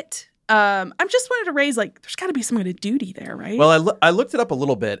reports it. I'm just wanted to raise, there's got to be some kind of duty there, right? Well, I looked it up a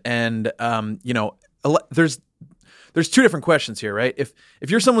little bit, and, there's two different questions here, right? If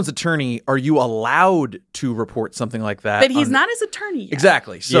you're someone's attorney, are you allowed to report something like that? But he's not his attorney yet.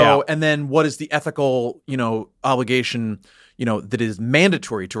 Exactly. So, and then what is the ethical, obligation, that is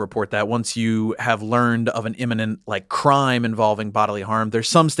mandatory to report that once you have learned of an imminent crime involving bodily harm? There's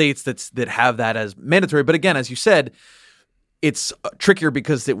some states that have that as mandatory, but again, as you said, it's trickier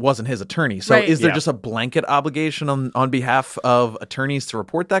because it wasn't his attorney. So is there just a blanket obligation on behalf of attorneys to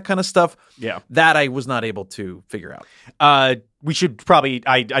report that kind of stuff? Yeah. That I was not able to figure out. We should probably,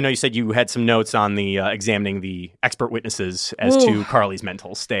 I know you said you had some notes on the examining the expert witnesses as to Carly's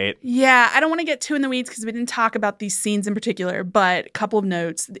mental state. Yeah, I don't want to get too in the weeds because we didn't talk about these scenes in particular, but a couple of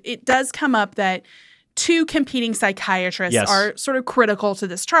notes. It does come up that two competing psychiatrists are sort of critical to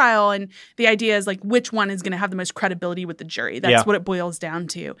this trial. And the idea is which one is going to have the most credibility with the jury. That's what it boils down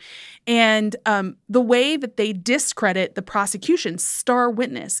to. And the way that they discredit the prosecution's star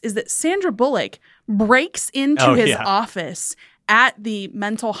witness is that Sandra Bullock breaks into his office at the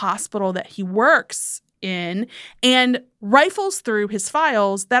mental hospital that he works in and rifles through his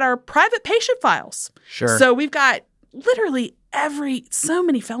files that are private patient files. Sure. So we've got literally so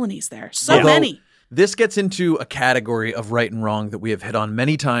many felonies there. So many. This gets into a category of right and wrong that we have hit on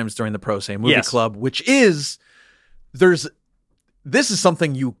many times during the Pro Se Movie Club, which is this is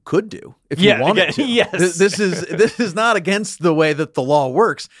something you could do if you wanted to. Yes. This is not against the way that the law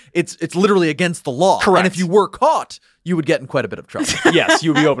works. It's literally against the law. Correct. And if you were caught, you would get in quite a bit of trouble. Yes,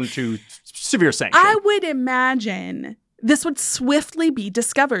 you would be open to severe sanction. I would imagine this would swiftly be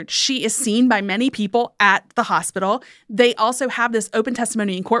discovered. She is seen by many people at the hospital. They also have this open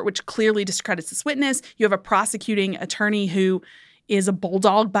testimony in court, which clearly discredits this witness. You have a prosecuting attorney who is a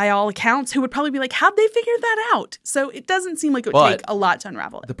bulldog by all accounts, who would probably be like, how'd they figure that out? So it doesn't seem like it would take a lot to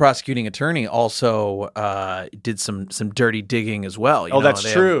unravel it. The prosecuting attorney also did some dirty digging as well. That's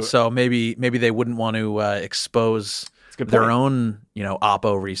true. So maybe they wouldn't want to expose their own,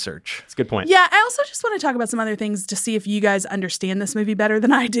 Oppo research. That's a good point. Yeah, I also just want to talk about some other things to see if you guys understand this movie better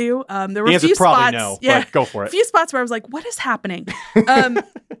than I do. There were the a few answer's probably spots. no, but go for it. A few spots where I was like, what is happening?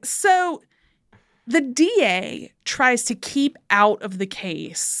 So The DA tries to keep out of the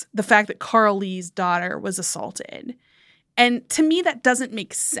case the fact that Carl Lee's daughter was assaulted. And to me, that doesn't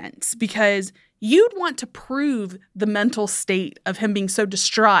make sense because you'd want to prove the mental state of him being so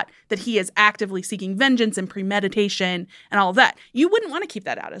distraught that he is actively seeking vengeance and premeditation and all of that. You wouldn't want to keep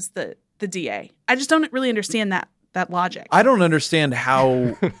that out as the DA. I just don't really understand that logic. I don't understand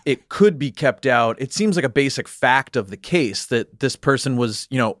how it could be kept out. It seems like a basic fact of the case that this person was,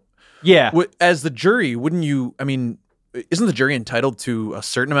 as the jury, wouldn't you, I mean, isn't the jury entitled to a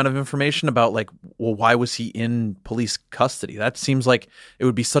certain amount of information about why was he in police custody? That seems like it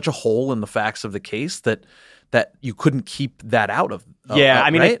would be such a hole in the facts of the case that you couldn't keep that out of. Yeah.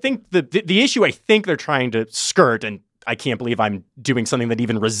 I mean, right? I think the issue I think they're trying to skirt, and I can't believe I'm doing something that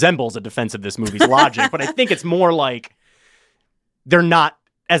even resembles a defense of this movie's logic, but I think it's more like they're not,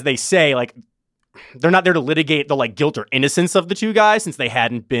 as they say, they're not there to litigate the guilt or innocence of the two guys since they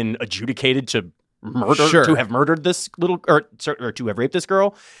hadn't been adjudicated to to have murdered this or to have raped this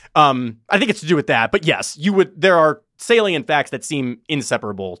girl. I think it's to do with that. But yes, there are salient facts that seem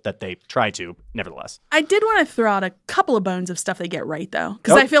inseparable that they try to, nevertheless. I did want to throw out a couple of bones of stuff they get right, though,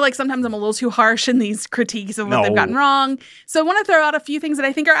 because I feel like sometimes I'm a little too harsh in these critiques of what they've gotten wrong. So I want to throw out a few things that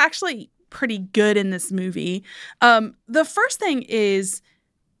I think are actually pretty good in this movie. The first thing is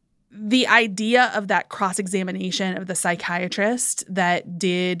the idea of that cross-examination of the psychiatrist that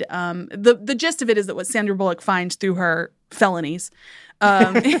did the gist of it is that what Sandra Bullock finds through her felonies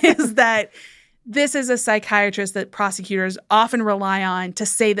is that this is a psychiatrist that prosecutors often rely on to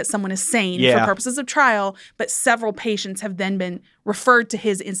say that someone is sane for purposes of trial, but several patients have then been referred to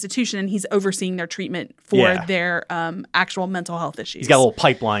his institution and he's overseeing their treatment for their actual mental health issues. He's got a little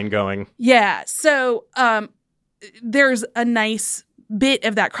pipeline going. Yeah. So there's a nice bit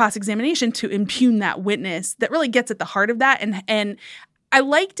of that cross-examination to impugn that witness that really gets at the heart of that. And I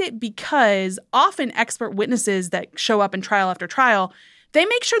liked it because often expert witnesses that show up in trial after trial, they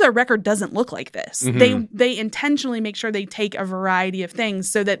make sure their record doesn't look like this. Mm-hmm. They intentionally make sure they take a variety of things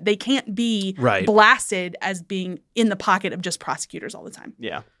so that they can't be blasted as being in the pocket of just prosecutors all the time.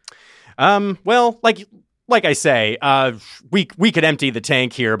 Yeah. Well, like I say, we could empty the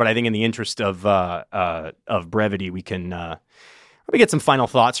tank here, but I think in the interest of brevity, we can probably get some final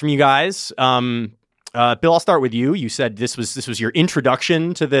thoughts from you guys. Bill, I'll start with you. You said this was your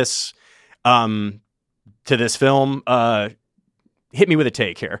introduction to this film. Hit me with a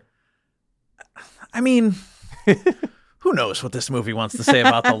take here. I mean, who knows what this movie wants to say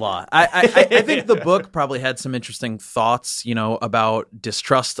about the law? I think the book probably had some interesting thoughts, about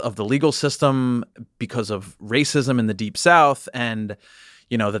distrust of the legal system because of racism in the Deep South and,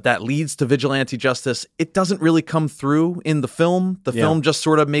 that leads to vigilante justice. It doesn't really come through in the film. The film just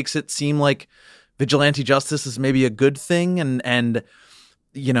sort of makes it seem like vigilante justice is maybe a good thing and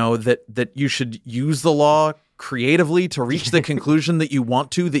that you should use the law creatively to reach the conclusion that you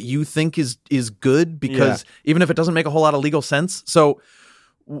want to, that you think is good, because even if it doesn't make a whole lot of legal sense. So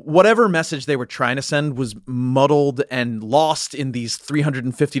whatever message they were trying to send was muddled and lost in these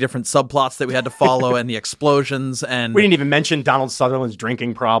 350 different subplots that we had to follow and the explosions. And we didn't even mention Donald Sutherland's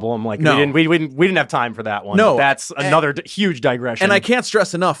drinking problem. We didn't have time for that one. No, that's another huge digression. And I can't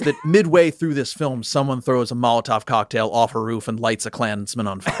stress enough that midway through this film, someone throws a Molotov cocktail off a roof and lights a Klansman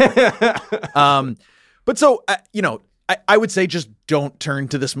on fire. But so, I would say just don't turn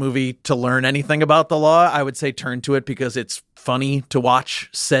to this movie to learn anything about the law. I would say turn to it because it's funny to watch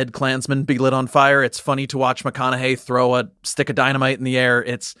said Klansman be lit on fire. It's funny to watch McConaughey throw a stick of dynamite in the air.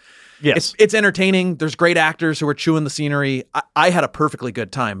 It's entertaining. There's great actors who are chewing the scenery. I had a perfectly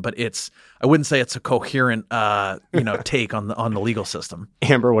good time, but I wouldn't say it's a coherent, take on the legal system.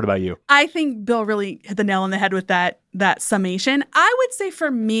 Amber, what about you? I think Bill really hit the nail on the head with that summation. I would say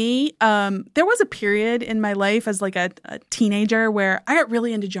for me, there was a period in my life as a teenager where I got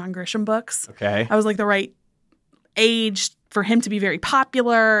really into John Grisham books. Okay. I was the right age for him to be very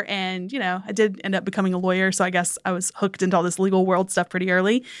popular. And, I did end up becoming a lawyer. So I guess I was hooked into all this legal world stuff pretty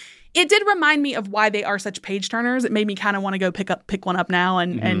early. It did remind me of why they are such page turners. It made me kind of want to go pick one up now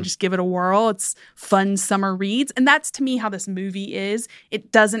and just give it a whirl. It's fun summer reads. And that's to me how this movie is.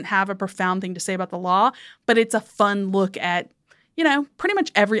 It doesn't have a profound thing to say about the law, but it's a fun look at, pretty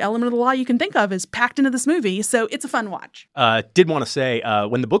much every element of the law you can think of is packed into this movie. So it's a fun watch. Did want to say,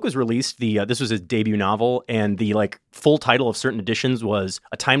 when the book was released, this was his debut novel, and the full title of certain editions was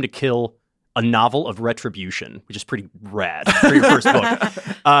A Time to Kill, a Novel of Retribution, which is pretty rad for your first book.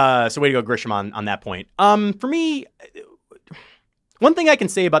 So way to go, Grisham, on that point. For me, one thing I can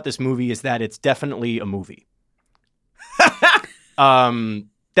say about this movie is that it's definitely a movie.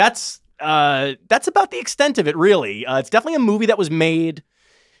 That's about the extent of it, really. It's definitely a movie that was made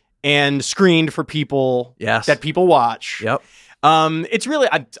and screened for people that people watch. Yep. It's really,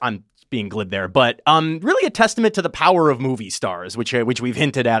 I'm being glib there, but really a testament to the power of movie stars, which we've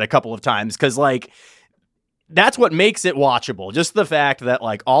hinted at a couple of times, because like that's what makes it watchable. Just the fact that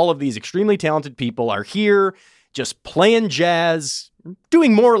like all of these extremely talented people are here just playing jazz,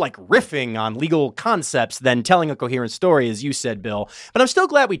 doing more like riffing on legal concepts than telling a coherent story, as you said, Bill. But I'm still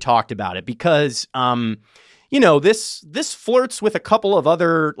glad we talked about it because, this flirts with a couple of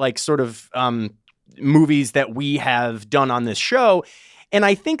other like sort of movies that we have done on this show. And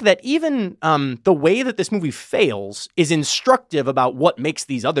I think that even the way that this movie fails is instructive about what makes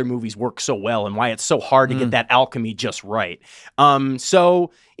these other movies work so well and why it's so hard to get that alchemy just right.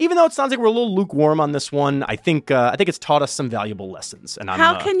 So even though it sounds like we're a little lukewarm on this one, I think it's taught us some valuable lessons. And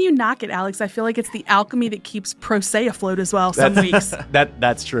how can you knock it, Alex? I feel like it's the alchemy that keeps Pro Se afloat as well some weeks.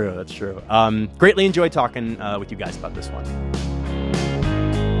 That's true. That's true. Greatly enjoyed talking with you guys about this one.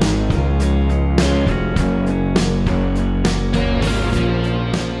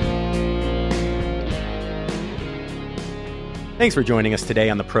 Thanks for joining us today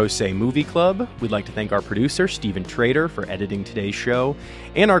on the Pro Se Movie Club. We'd like to thank our producer, Stephen Trader, for editing today's show,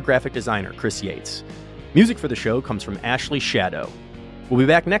 and our graphic designer, Chris Yates. Music for the show comes from Ashley Shadow. We'll be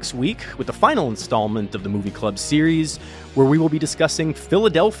back next week with the final installment of the Movie Club series, where we will be discussing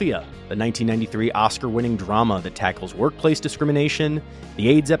Philadelphia, the 1993 Oscar-winning drama that tackles workplace discrimination, the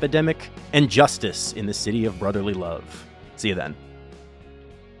AIDS epidemic, and justice in the city of brotherly love. See you then.